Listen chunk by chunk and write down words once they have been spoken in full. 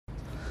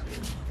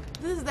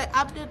This is the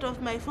update of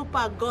my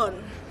fupa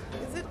gone.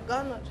 Is it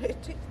gone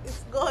already?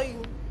 It's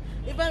going.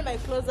 Even my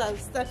clothes are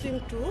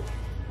starting to.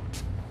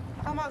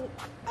 I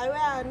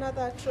wear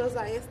another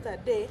trouser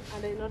yesterday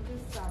and I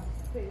noticed some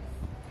space.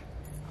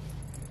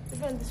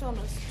 Even this one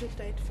was too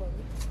tight for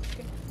me.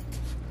 Okay.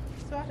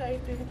 So what are you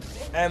doing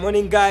today?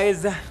 Morning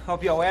guys,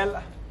 hope you're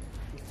well.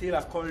 It's still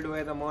a cold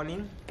weather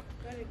morning.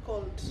 Very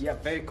cold. Yeah,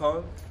 very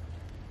cold.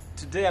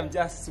 Today I'm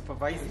just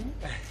supervising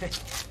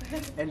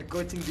and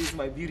coaching this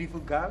my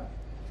beautiful girl.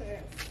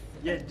 Yes.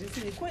 Yeah, this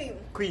is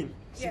Queen.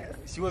 Yes.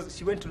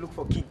 She went to look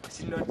for king.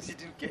 She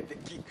didn't get the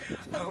king.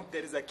 I hope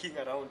there is a king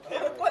around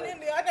here.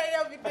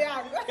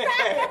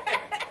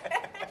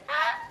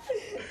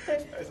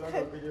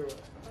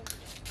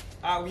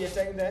 We are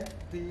trying that,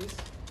 please.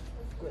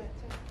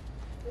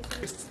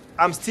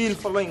 I'm still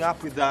following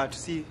up with that to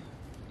see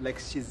like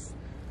she's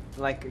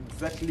like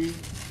exactly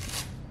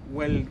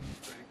well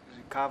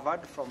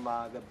recovered from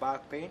the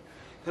back pain.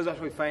 That's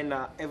what we find.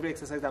 Every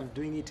exercise I'm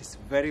doing it is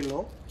very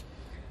low,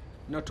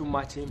 not too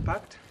much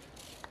impact,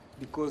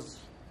 because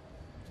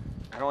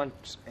I don't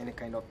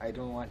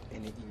want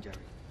any injury.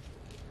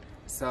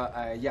 So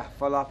yeah,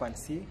 follow up and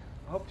see.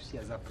 I hope she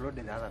has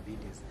uploaded other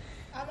videos.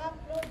 I'm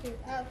uploading.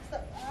 I have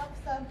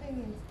something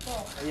in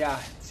store. Yeah,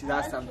 she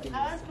does something.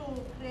 I want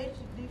to create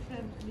it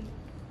differently.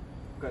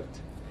 Good.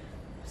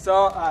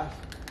 So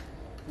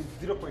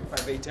with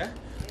 0.58,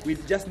 we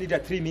just need a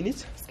 3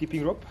 minutes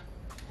skipping rope.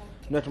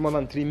 Okay. Not more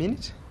than 3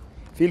 minutes.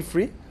 Feel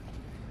free.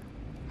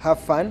 Have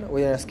fun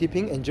when you're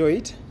skipping. Enjoy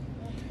it.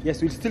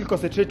 Yes, we'll still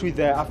concentrate with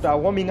after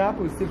warming up.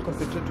 We'll still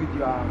concentrate with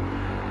your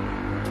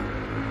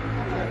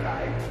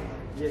thigh.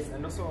 Yes,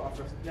 and also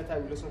after that, I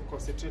will also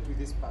concentrate with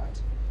this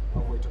part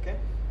of weight. Okay.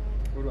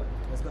 Good one.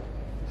 Let's go.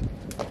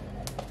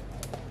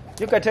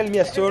 You can tell me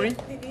a story.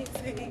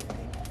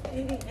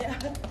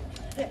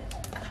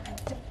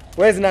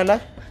 Where's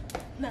Nana?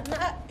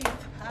 Nana is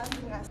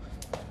having us.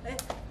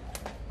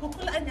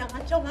 Kukula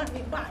nyama choma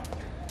ni mbaya.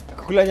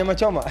 Kukula nyama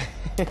choma?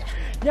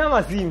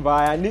 Nyama si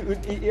mbaya.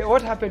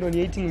 What happened when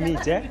you're eating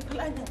meat, eh?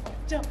 Kukula nyama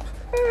choma.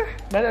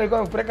 Nana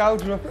alikuwa mpeleka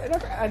out.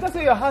 And that's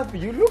why you're happy.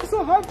 You look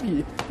so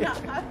happy. Yeah,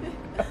 happy.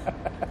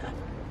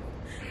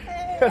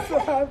 You're so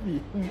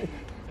happy.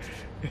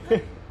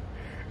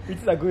 Which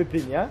is a good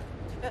thing, yeah?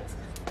 Yes.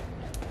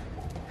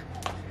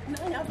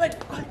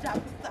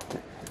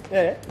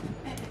 Yeah.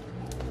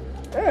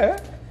 Yeah.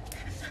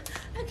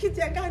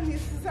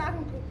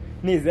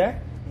 Knees, eh?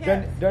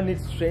 Yes. Don't need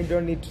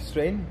to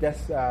strain.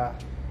 Just have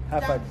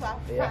fun.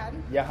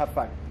 Yeah, have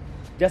fun.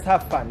 Just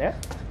have fun, eh?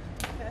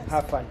 Yes.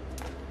 Have fun.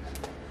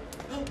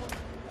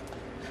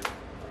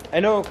 I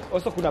know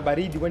also kuna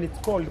baridi, when it's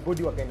cold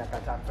body waga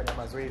inakataa kufanya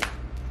mazoezi.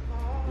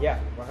 Yeah,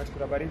 wakati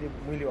kuna baridi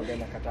mwili waga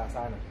inakataa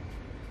sana.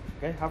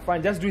 Okay, have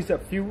fun. Just do it a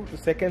few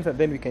seconds and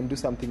then we can do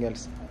something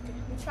else.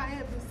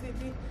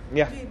 Okay.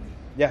 Yeah.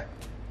 Yeah.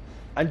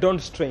 And don't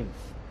strain.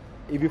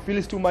 If you feel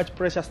it's too much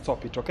pressure,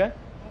 stop it, okay?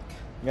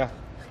 Yeah.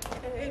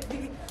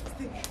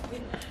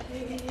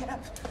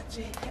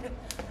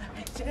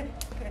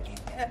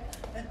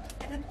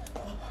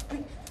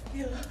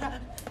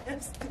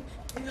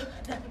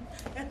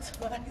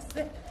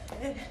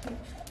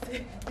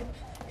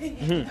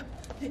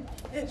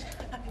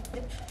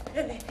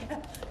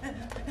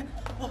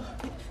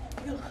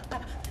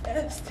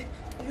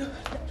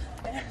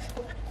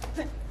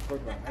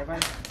 Good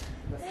one.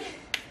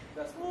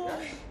 That's good, yeah?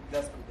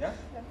 That's good, yeah?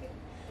 Okay.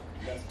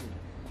 That's good.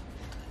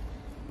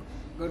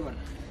 Good one.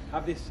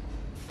 Have this.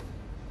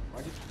 I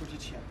want you to put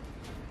it here.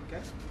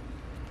 Okay?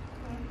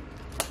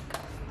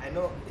 I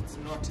know it's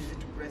not easy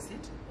to press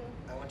it.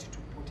 I want you to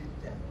put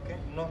it there, okay?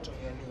 Not on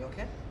your knee,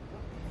 okay?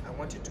 I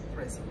want you to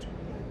press it.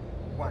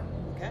 One,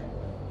 okay?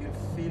 You'll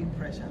feel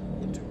pressure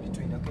into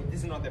between, okay?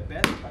 This is not the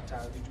best, but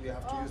we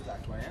have to use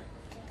that one,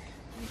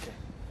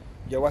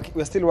 yeah? Okay.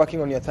 We're still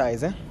working on your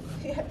thighs, eh?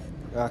 Yes.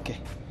 Okay.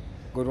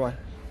 Good one.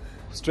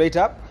 Straight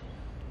up.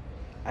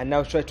 And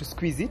now try to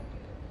squeeze it.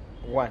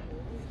 One.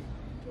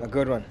 A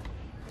good one.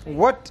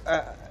 What,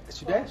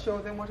 should I show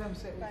them what I'm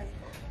saying?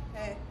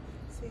 5,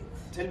 6.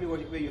 Tell me where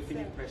you're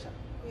feeling 7. pressure.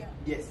 Yeah.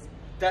 Yes.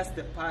 That's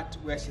the part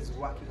where she's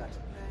working at.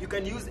 You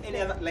can use any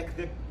other, like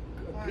the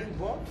green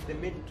ball, the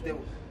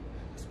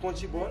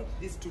spongy ball.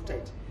 This is too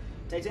tight.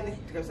 Tighten it.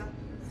 6, 7,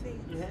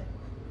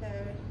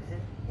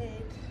 8,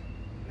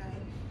 9,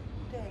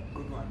 10.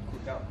 Good one. Cool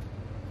down.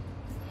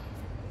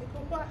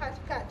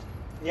 Cut.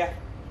 Yeah.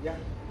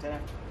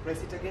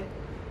 Press it again.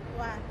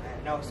 1.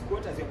 Now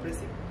squat as you're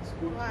pressing.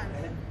 Squat.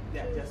 1.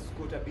 Yeah, just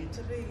squat a bit.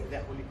 3.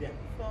 There, hold it there.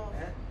 4,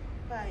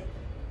 5,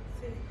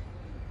 6,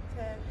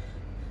 7,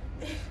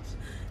 8.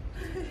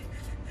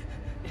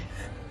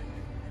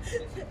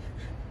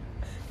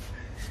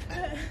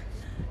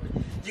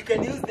 You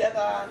can use the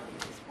other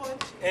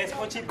Sponge.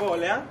 spongy ball,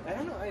 yeah? I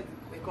don't know how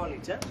we call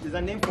it, yeah? There's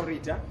a name for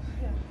it, yeah?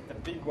 Yeah. The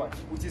big one,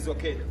 which is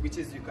okay, which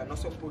is you can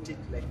also put it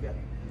like that.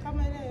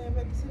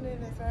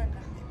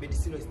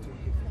 Medicine is too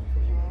heavy for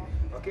you.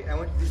 Okay, I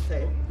want this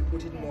time you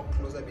put it more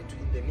closer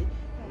between the knee,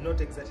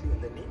 not exactly on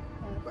the knee,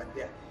 but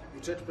there.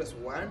 You try to press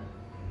 1,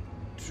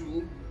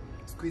 2,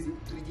 Squeeze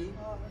it. 3G.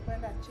 Oh,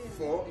 when I change.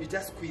 4. You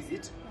just squeeze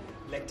it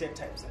like 10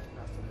 times.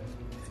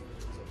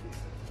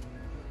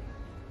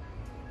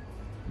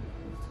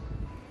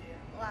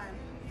 1,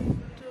 2,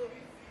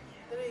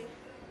 3,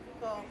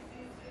 4,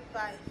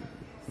 5,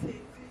 6,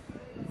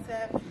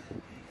 7,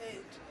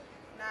 8,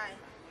 9,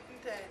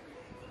 10.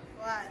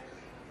 1,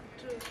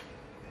 2,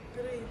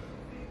 3,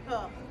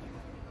 4,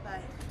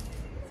 5,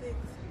 6,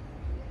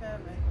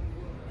 7,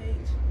 8,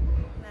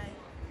 9,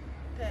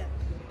 10.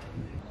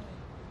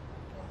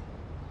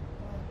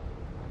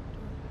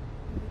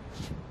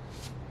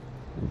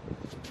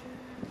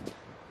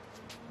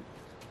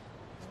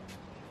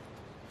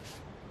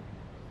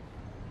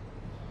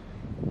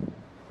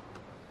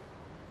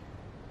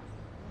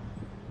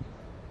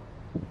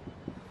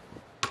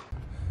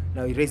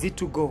 Now you raise it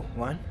to go.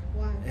 1.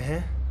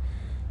 1,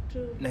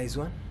 2, Nice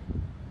one.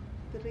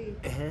 3,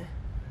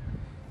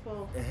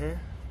 4,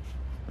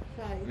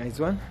 5, Nice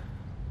one.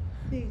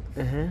 6,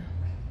 7,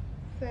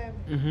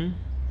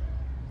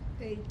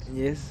 8,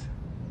 Yes.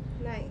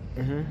 9,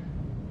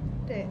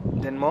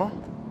 10. 10 more.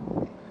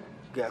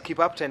 Yeah, keep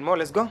up. 10 more.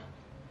 Let's go.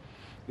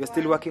 You're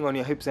still 1, working on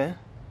your hips, 2,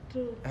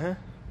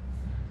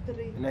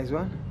 3, Nice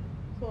one.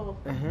 4,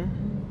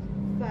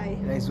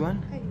 5. Nice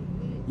one.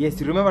 Yes,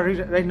 you remember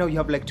right now you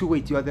have like 2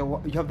 weights. You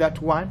have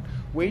that one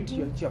weight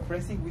you're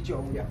pressing, which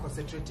we are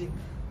concentrating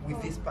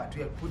with this part.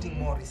 We are putting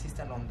more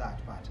resistance on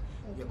that part.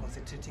 We are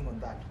concentrating on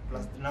that.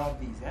 Plus now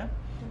these,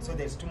 So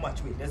there's too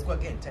much weight. Let's go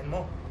again. 10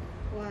 more.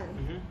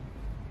 1,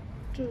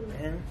 2,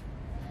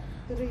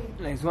 3,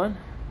 Nice one.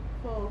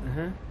 4,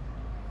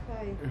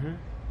 5,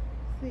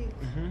 6,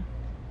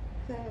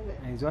 7.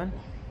 Nice one.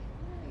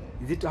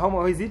 Is it, how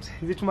much is it?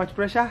 Is it too much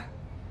pressure?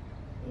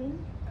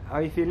 How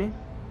are you feeling?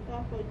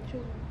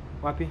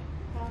 Wapi?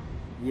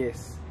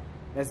 Yes.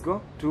 Let's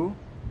go. 2.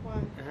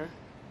 1,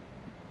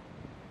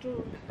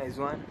 2. Nice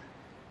one.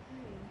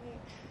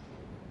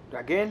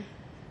 Again.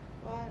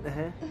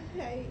 1.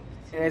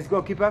 Let's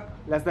go. Keep up.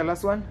 That's the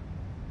last one.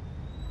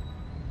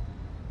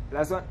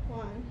 Last one.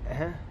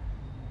 1,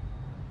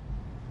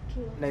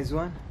 2. Nice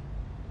one.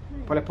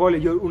 Pole pole,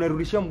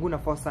 unarudishia mguu na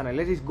force sana.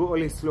 Let it go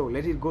always slow.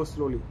 Let it go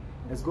slowly.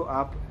 Let's go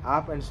up,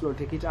 up and slow.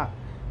 Take it up.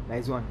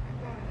 Nice one.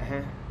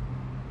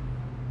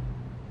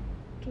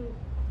 2.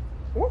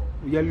 Oh,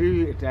 you're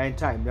really in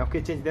time.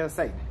 Okay, change the other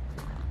side.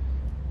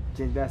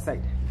 Change the other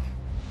side.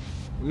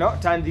 No,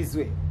 turn this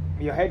way.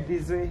 Your head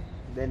this way,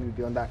 then we'll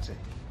be on that side.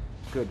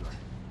 Good one.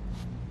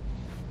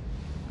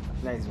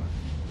 Nice one.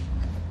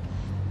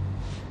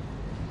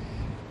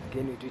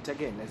 Again, we do it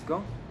again. Let's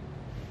go.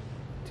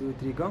 2,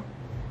 3, go.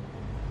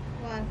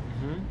 1,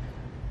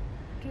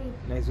 2,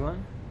 Nice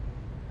one.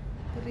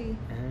 3,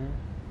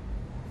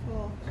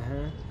 4,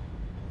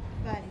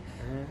 5,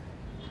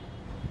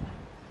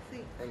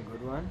 6, And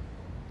good one.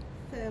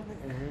 7,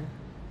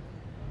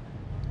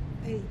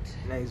 8,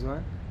 Nice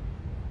one.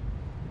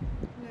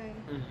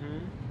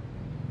 9,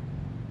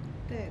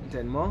 10.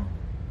 10 more.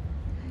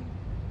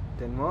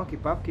 10 more.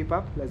 Keep up, keep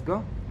up. Let's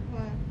go.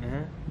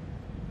 1,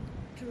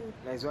 2,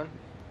 Nice one.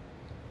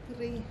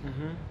 3,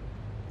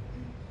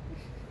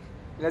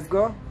 Let's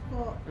go.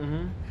 4.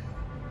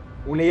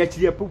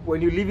 Unaiachilia poop.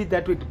 When you leave it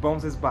that way, it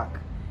bounces back.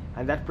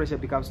 And that pressure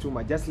becomes too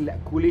much. Just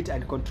cool it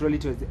and control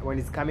it. When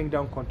it's coming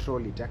down,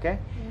 control it, okay?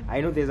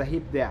 I know there's a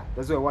hip there.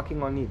 That's why we're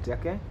working on it,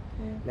 okay?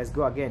 Let's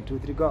go again. 2,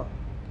 3, go.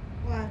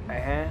 1,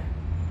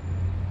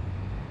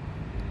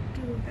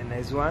 2, A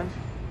nice one.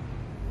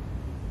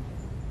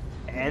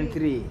 And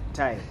 3.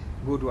 Tie.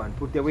 Good one.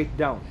 Put the weight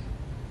down.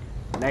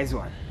 Nice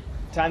one.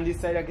 Turn this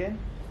side again.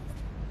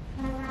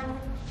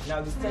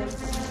 Now this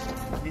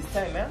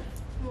time,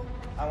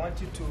 I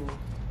want you to,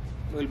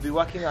 we'll be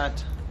working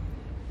at,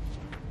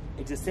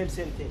 it's the same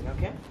thing,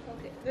 okay?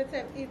 Okay, let's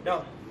have it.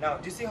 No, now,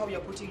 do you see how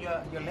you're putting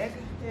your leg?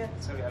 Yeah.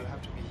 Sorry, I'll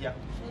have to be here.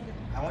 Okay.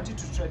 I want you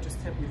to try to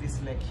step with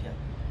this leg here.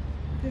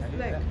 This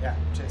leg. Yeah,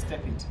 try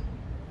step it.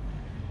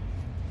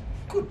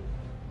 Good.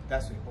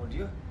 That's way. Hold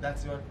you.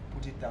 That's what.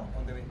 Put it down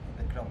on the way, on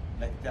the ground,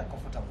 like they're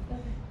comfortable.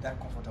 They're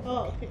comfortable.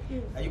 Oh, okay.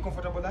 okay. Are you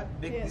comfortable with that?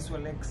 Make Yeah. this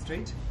one leg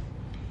straight.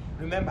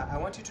 Remember, I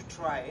want you to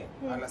try.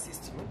 I'll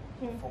assist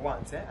you for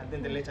once, and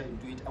then later you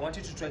do it. I want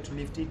you to try to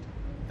lift it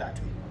that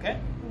way. Okay?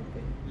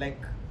 Okay.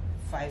 Like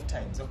 5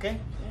 times. Okay?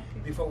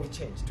 Before we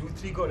change. 2,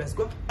 3, go. Let's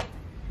go.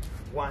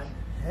 1.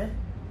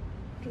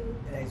 2.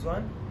 Nice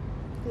one.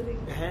 3.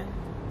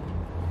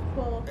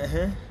 4.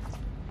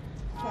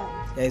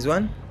 5. Nice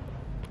one.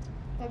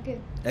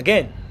 Again.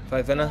 Again.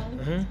 5 and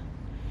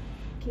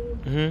 2.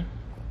 3.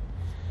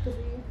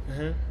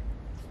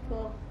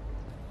 4.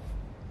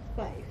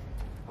 5.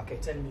 Okay,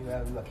 tell me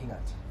where we're working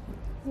at.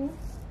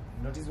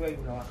 Notice where you're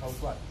going to work out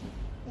what?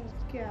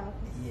 Yeah.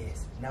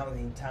 Yes. Now the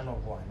internal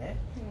one,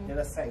 The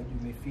other side, you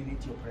may feel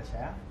it, your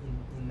pressure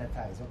in the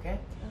thighs, okay?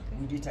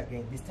 We do it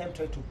again. This time,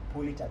 try to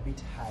pull it a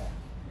bit higher.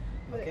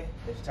 Okay?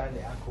 Let's turn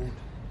the ankle,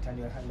 turn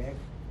your leg.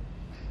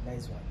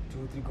 Nice one.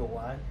 2, 3, go.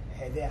 1.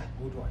 Head there.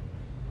 Good one.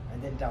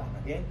 And then down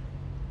again.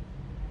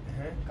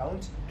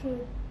 Count.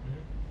 2.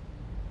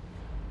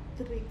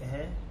 3.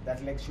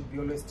 That leg should be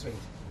always straight.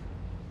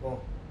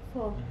 Go.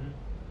 4.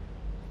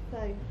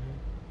 5.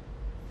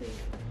 6,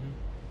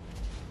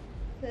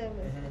 7,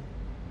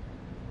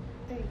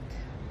 8,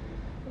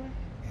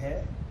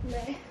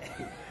 9.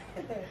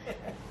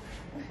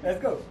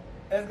 Let's go.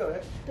 Let's go.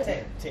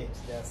 10. Change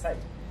the other side.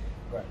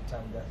 Right,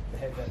 turn the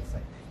head the other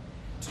side.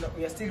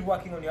 We are still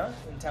working on your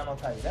internal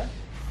thighs, eh?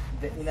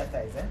 The inner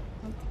thighs, eh?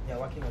 You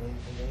are working on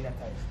the inner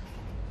thighs.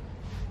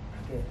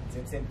 Okay,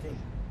 same thing.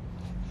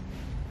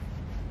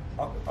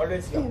 Okay,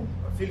 always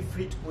feel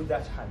free to put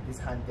that hand, this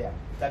hand there.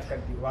 That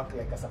can be work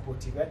like a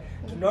supportive. Eh?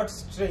 Do not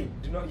strain.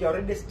 You're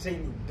already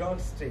straining.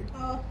 Don't strain.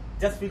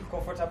 Just feel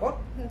comfortable.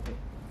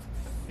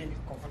 Feel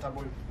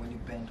comfortable when you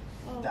bend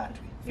that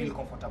way. Feel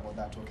comfortable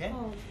that way, okay?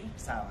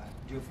 So,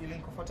 do you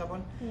feeling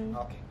comfortable?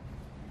 Okay.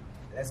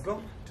 Let's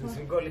go. 2,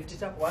 3, go. Lift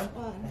it up. 1.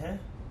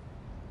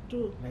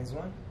 2. Nice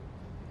 1.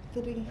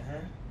 3.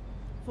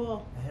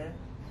 4.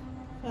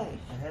 5.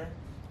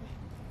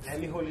 Let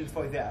me hold it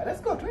for there.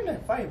 Let's go.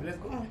 5. Let's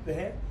go. The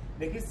head.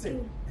 Leg is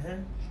straight.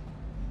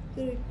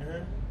 3.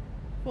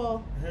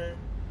 4.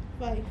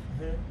 5.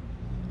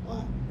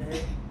 1.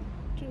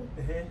 2.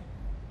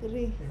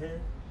 3.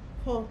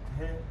 4.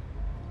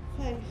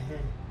 5.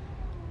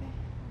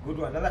 Good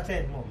one. Another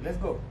 10 more. Let's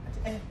go.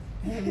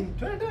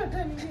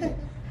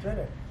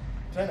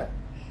 20.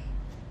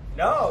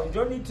 No, you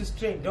don't need to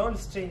strain. Don't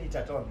strain it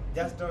at all.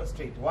 Just don't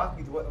strain. Work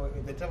with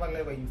whatever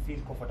level you feel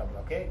comfortable,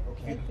 okay?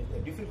 Okay.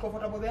 Do you feel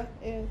comfortable there?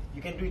 Yes.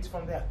 You can do it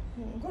from there.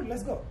 Good,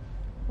 let's go.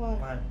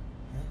 1.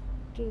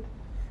 2.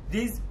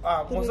 These,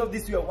 most of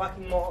this we are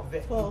working more of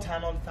the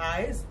internal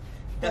thighs.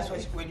 That's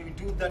why when you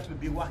do that, we'll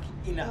be working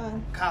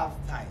inner calf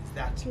thighs.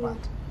 That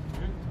part.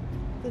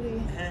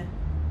 3.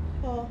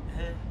 4.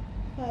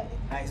 5.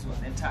 Nice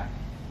one. And turn.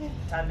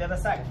 Turn the other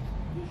side.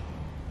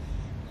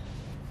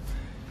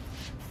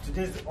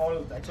 Today's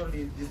all, I told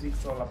you this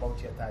week's all about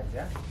your thighs,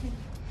 yeah?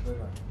 Good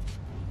one.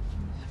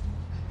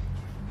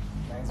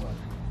 Nice one.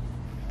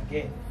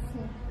 Again.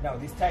 Now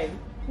this time,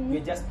 we're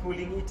just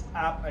pulling it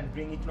up and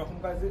bring it, not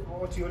because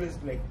what you always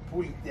do, like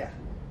pull it there.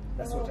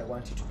 That's what I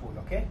want you to pull,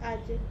 okay?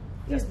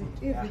 Just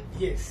put it.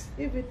 Yes.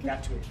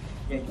 That way.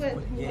 Yeah, you pull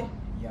it. Yeah.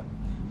 Yeah.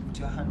 Put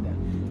your hand there.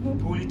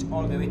 Pull it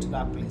all the way to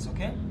that place,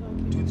 okay?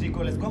 2, 3,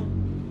 go, let's go.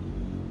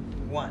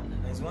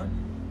 1. Nice 1.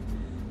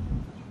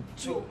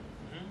 2.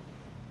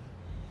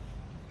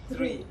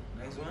 3.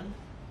 Nice 1.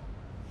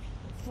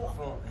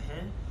 4.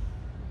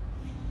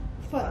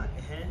 5.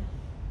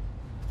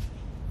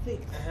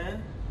 6.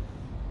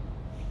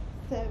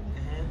 7.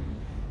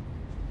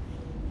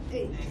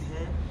 8.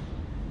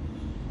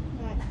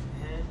 9.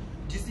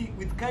 Do you see,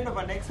 with kind of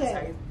an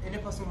exercise, any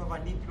person who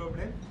have a knee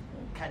problem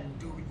can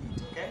do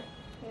it, okay?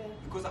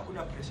 Because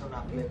hakuna pressure on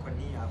apply kwa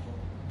knee hapo.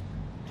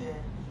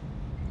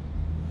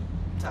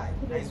 Time.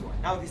 Nice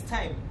one. Now this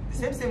time,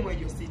 the same way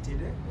you're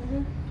seated.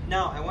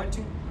 Now I want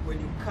you, when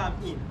you come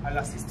in, I'll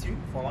assist you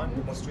for one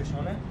demonstration.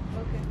 Okay.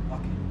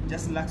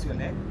 Just relax your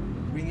leg,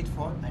 bring it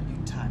forward, and you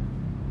turn.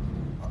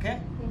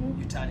 Okay?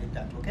 You turn it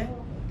that. Okay?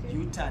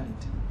 You turn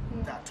it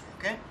that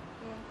way. Okay?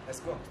 Let's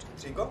go. 2,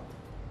 3, go.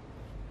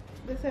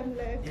 The same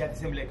leg. Yeah, the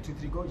same leg. 2,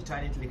 3, go. You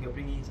turn it like you're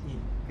bringing it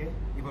in. Okay?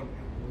 Even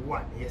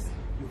 1. Yes.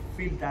 You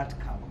feel that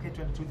curve. Okay?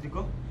 2, 3,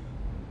 go.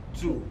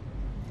 2.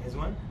 Here's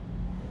 1.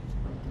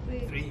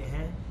 3.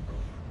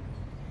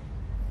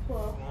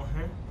 4.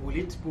 Pull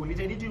it.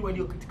 I need you when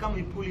you come,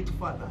 you pull it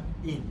further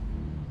in.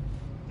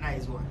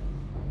 Nice 1.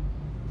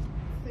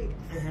 6.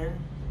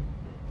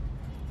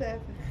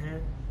 7.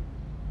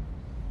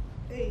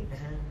 8.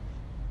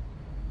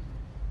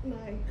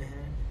 9.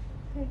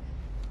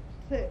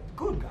 10.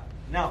 Good girl.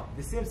 Now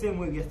the same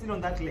way we are still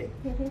on that leg.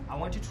 I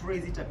want you to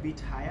raise it a bit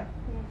higher.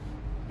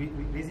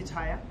 Raise it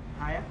higher.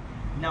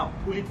 Now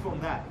pull it from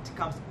that. It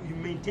comes. You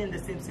maintain the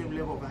same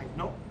level of height.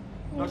 No.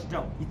 Not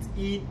down. It's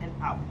in and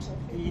out.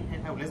 In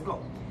and out. Let's go.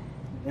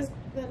 The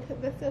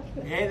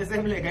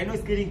same leg. I know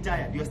it's getting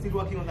tired. You're still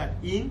working on that.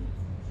 In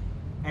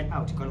and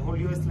out. You can hold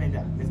your waistline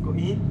there. Let's go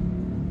in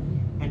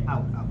and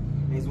out.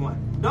 There's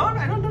 1.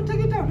 Don't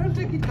take it out. Don't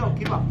take it down.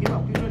 Keep up. Keep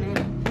doing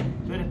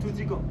it. 2,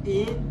 3, go.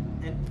 In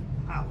and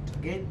out.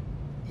 Again.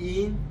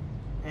 In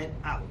and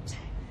out.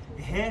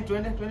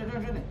 20.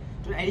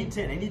 I need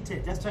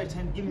 10. Just try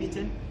 10. Give me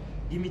 10.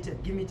 Give me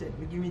 10.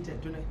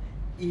 20.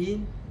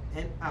 In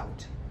and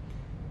out.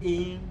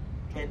 In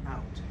and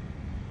out.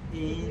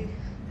 In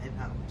and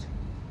out.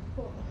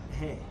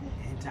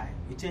 And time.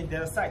 You change the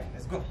other side.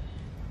 Let's go.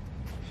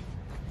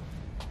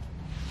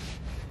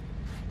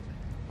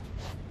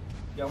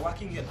 You're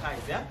working your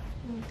thighs, yeah?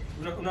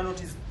 You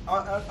notice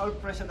all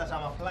pressure that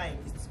I'm applying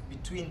is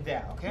between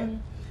there, okay?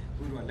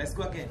 Good one. Let's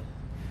go again.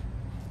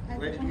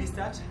 Where did we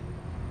start?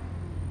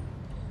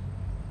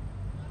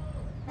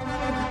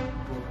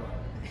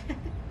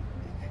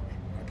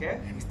 Okay,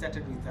 we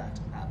started with that.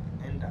 Up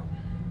and down.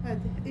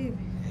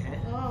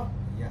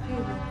 Yeah.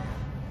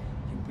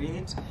 You bring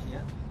it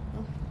here,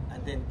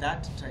 and then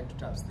that try to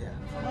tap there.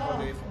 All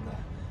the way from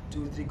there.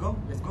 2, 3, go.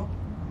 Let's go.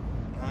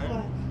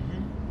 1.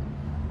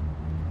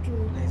 2.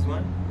 Nice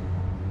 1.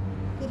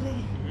 3.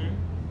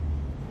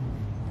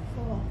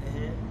 4.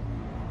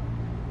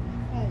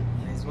 5.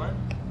 Nice 1.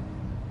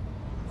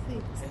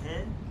 6.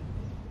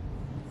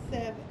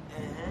 7.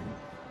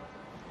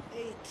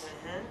 8,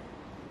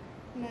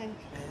 9,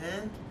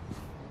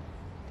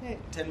 10.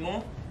 10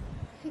 more.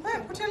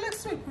 Hey, put your legs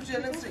straight, put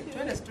your legs straight.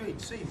 Twende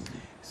straight, straight.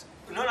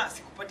 No,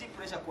 sikupati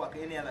pressure kwa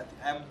any other thing.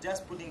 I'm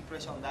just putting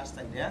pressure on that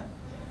side, yeah?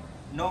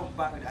 No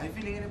back. Are you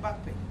feeling any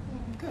back pain?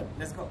 Good.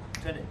 Let's go.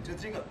 20, 2,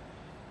 3, go.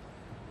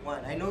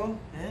 1. I know.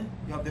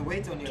 You have the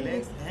weight on your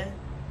legs.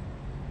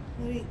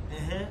 3,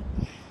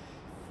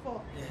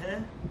 4,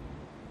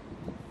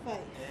 5,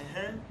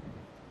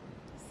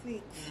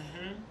 6,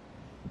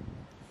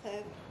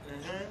 7,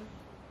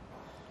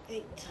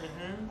 8.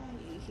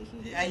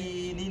 I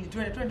need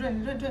 20,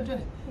 9,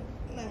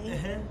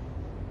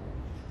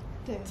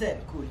 10.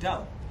 10. Cool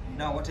down.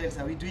 Now what else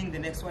are we doing? The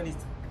next one is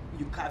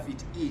you carve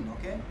it in,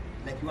 okay?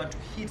 Like you want to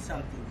hit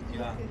something with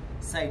your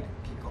side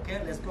kick,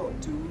 okay? Let's go.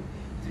 2,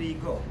 3,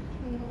 go.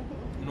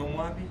 No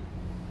mwapi.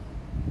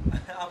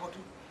 Hapo tu.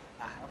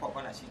 Hapo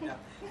hapana shida.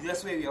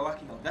 That's where we are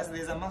working on.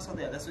 There's a muscle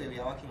there. That's where we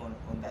are working on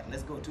that.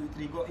 Let's go. 2,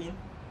 3, go in.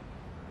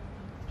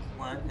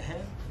 1,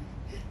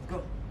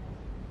 go.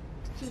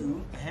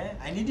 2,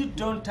 I need you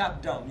don't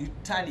tap down. You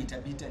turn it a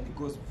bit and it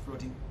goes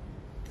floating.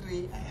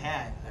 3,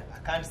 I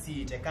can't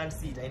see it. I can't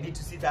see it. I need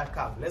to see that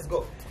curve. Let's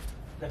go.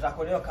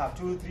 Natakoneo curve.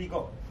 2, 3,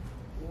 go.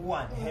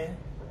 1,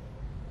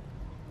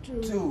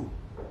 2,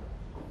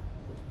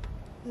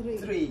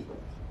 3.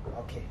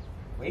 Okay.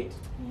 Wait.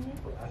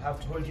 I'll have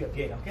to hold you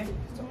again, okay?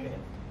 It's okay.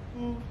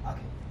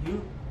 Okay.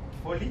 You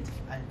hold it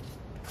and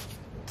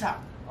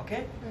tap,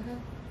 okay?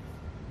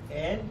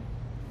 And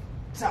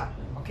tap,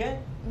 okay?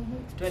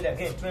 20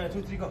 again. 20,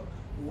 2, 3, go.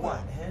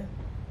 1,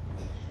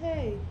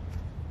 Hey.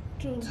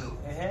 2, 3,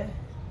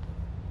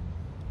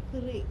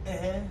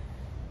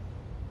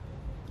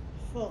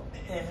 4,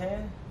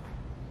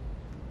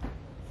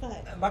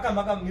 5.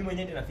 Mpaka mimi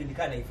mwenyewe ndio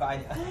nafilika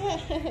naifanya.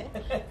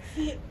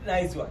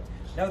 Nice one.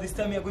 Now this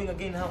time you're going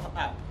again how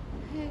up.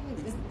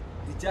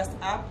 It's just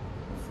up,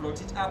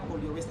 float it up,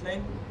 hold your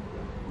waistline.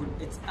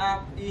 Good. It's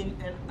up, in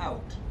and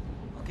out.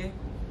 Okay?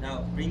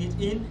 Now bring it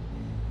in.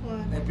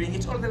 1. Bring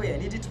it all the way. I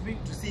need it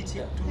to sit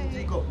here. 2,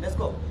 3, go. Let's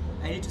go.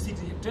 I need to sit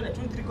here. 20,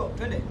 2, 3, go.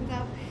 20.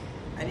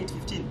 I need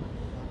 15.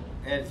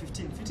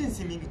 15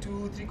 seeming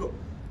 2, 3, go.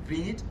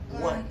 Bring it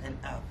 1 and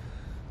up.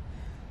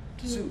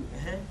 2,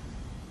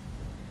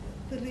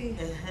 3.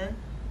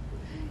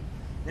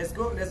 Let's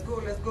go. 20,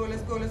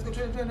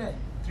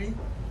 3.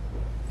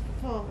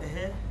 4.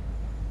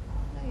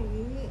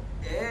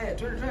 Yeah,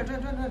 20.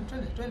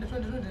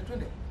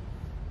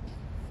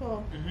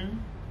 4.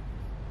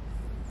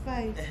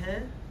 5.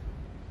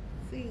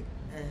 6.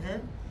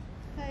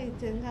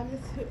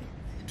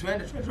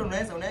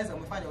 20 unaweza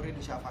umefanya already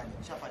ushafanya.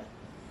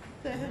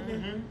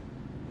 7.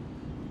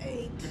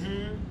 8.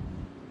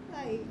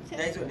 9.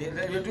 Nice one.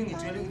 You're doing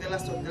it. You're doing the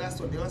last one. Nice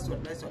one.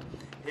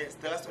 Yes,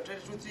 the last one.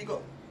 20, 2, 3,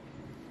 go.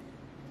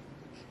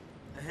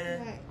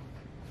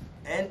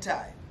 And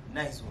tie.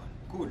 Nice one.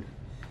 Cool.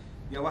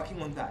 We are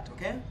working on that,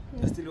 okay?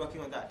 You're still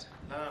working on that.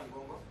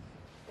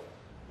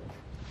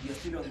 You're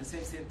still on the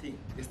same thing.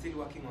 We're still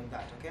working on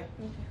that, okay?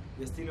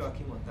 We're still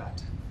working on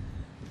that.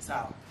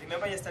 So,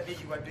 remember yesterday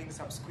you were doing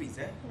some squeeze,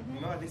 eh?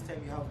 Remember this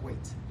time you have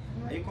weight.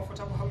 Are you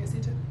comfortable how you're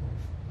seated?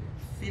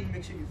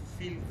 Make sure you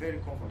feel very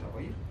comfortable.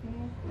 Are you?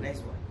 Nice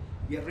one.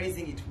 We are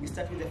raising it. We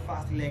start with the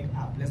first leg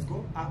up. Let's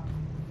go up.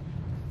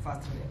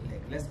 First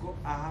leg. Let's go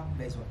up.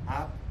 Nice one.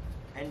 Up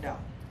and down.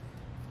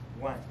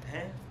 1,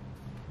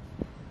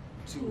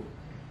 2.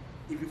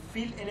 If you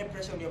feel any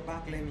pressure on your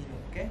back, let me know,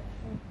 okay?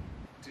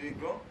 3,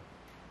 go.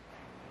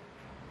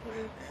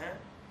 3,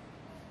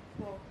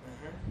 4,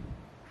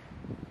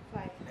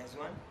 5. Nice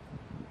one.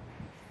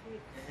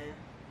 6,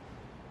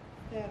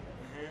 7,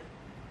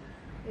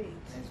 8.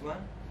 Nice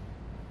one.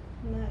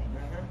 9.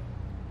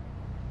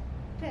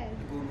 10.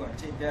 Good one.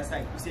 Change the other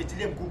side.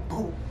 Usiachilie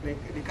mguu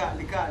like lika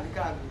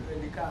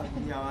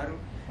nyawaru.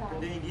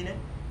 Twende nyingine.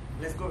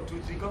 Let's go.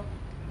 2, 3, go. 1.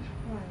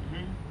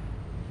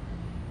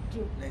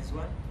 2. Nice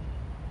one.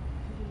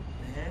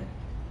 3.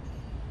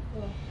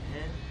 4.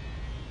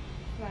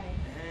 5.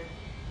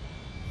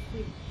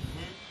 6.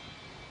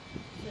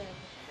 7.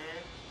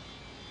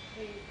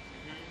 8.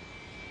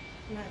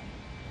 9.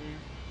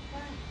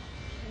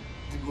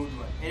 The good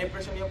one. Any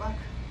pressure on your back?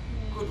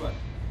 Good one.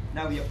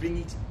 Now we are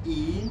bringing it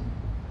in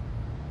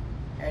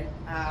and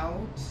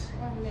out.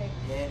 1 leg.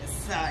 And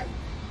side.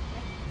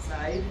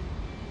 Side.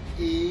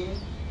 In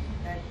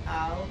and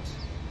out.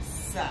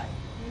 Side.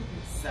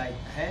 Side.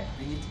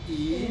 Bring it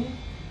in,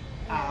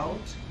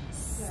 out,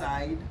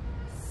 side,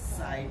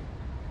 side,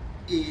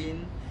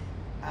 in,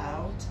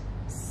 out,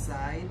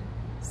 side,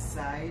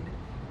 side,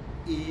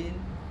 in,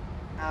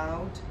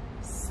 out,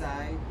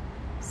 side,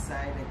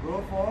 side. And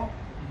go for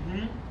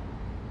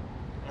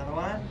another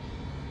one.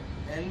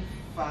 And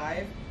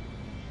 5.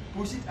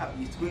 Push it up.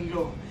 It's going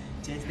low.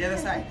 Change the other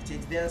side.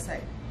 Change the other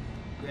side.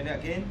 Going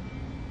again.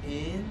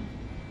 In,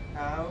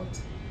 out,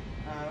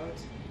 out,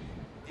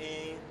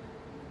 in,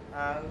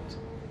 out,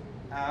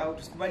 out.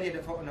 Usikubali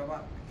the phone number.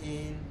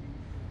 In,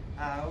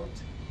 out,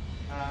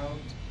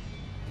 out,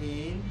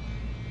 in.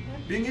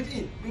 Bring it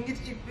in. Bring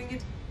it in. Bring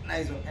it.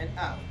 Nice one. And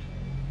out.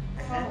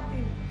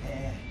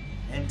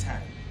 and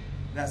time.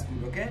 That's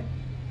good, okay?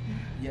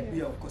 Yeah,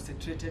 we are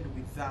concentrated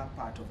with that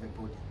part of the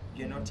body.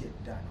 You're not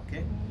yet done,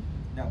 okay?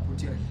 Now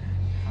put your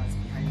hands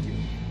behind you.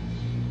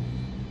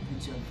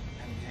 Put your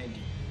hand behind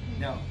you.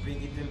 Now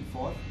bring it them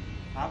forth,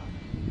 up.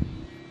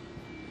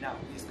 Now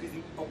we're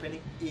squeezing,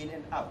 opening in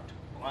and out.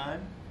 1.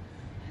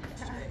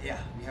 Yeah,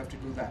 we have to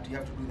do that. You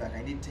have to do that.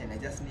 I need 10. I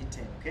just need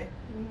 10, okay?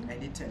 I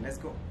need 10. Let's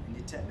go. I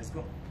need 10. Let's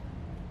go.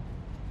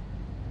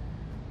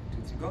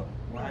 2, 3, go.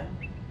 1,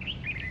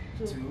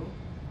 2,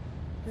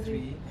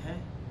 3,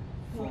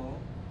 4,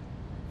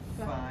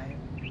 5,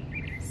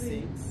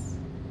 6,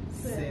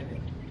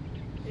 7,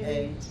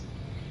 8,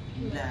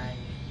 9,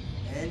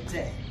 and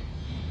 10.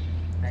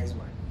 Nice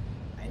one.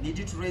 I need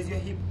you to raise your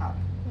hip up.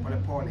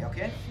 Pole,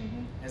 okay?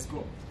 Let's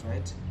go.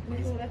 Right?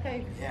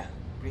 Yeah.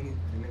 Bring it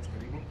the legs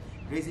karibu.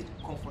 Raise it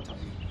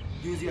comfortably.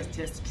 Use your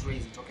chest to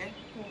raise it, okay?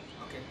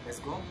 Okay, let's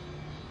go.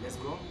 Let's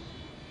go.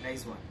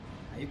 Nice one.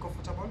 Are you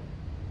comfortable?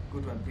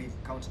 Good one. Breathe.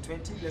 Count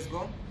 20. Let's go.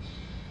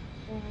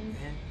 1,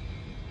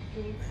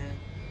 2,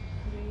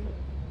 3,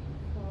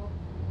 4,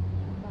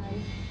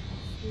 5,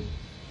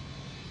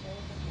 6,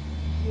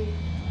 7, 8,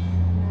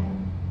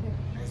 9, 10.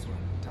 Nice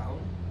one. Down.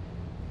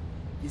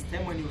 This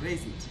time when you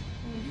raise it,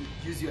 you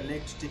use your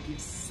leg to take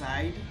it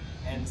side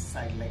and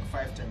side like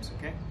 5 times,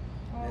 okay?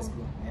 Let's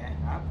go. Yeah,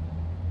 up.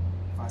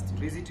 First,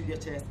 raise it to your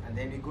chest, and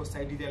then you go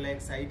side with your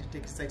leg, side,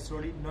 take it side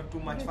slowly, not too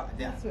much far.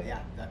 There,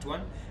 yeah, that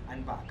one,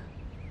 and back.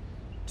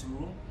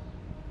 2,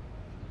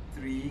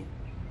 3,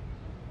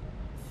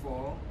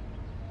 4,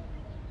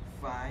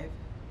 5,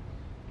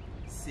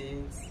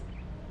 6,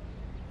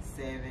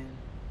 7,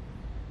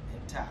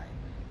 and time.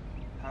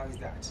 How is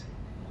that?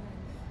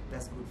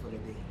 That's good for the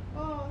day.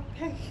 Oh,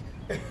 thank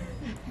you.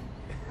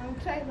 I'm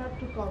trying not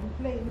to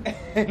complain.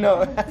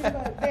 No.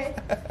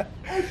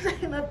 I'm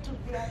trying not to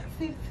be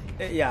upset.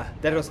 Yeah,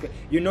 that was good.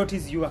 You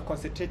notice you are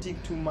concentrating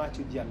too much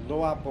with your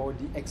lower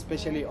body,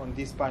 especially on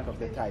this part of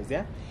the thighs,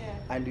 yeah?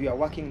 And you are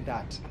working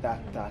that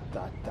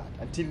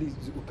until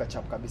you catch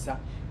up kabisa.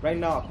 Right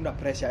now, hakuna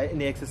pressure.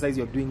 Any exercise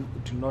you're doing,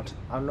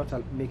 I'll not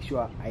make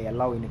sure I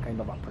allow any kind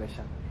of a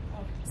pressure,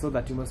 so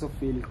that you also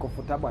feel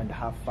comfortable and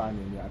have fun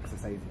when you're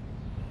exercising.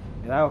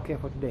 Is that okay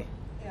for today?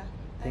 Yeah.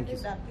 Thank you. I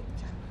need a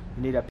picture. You need a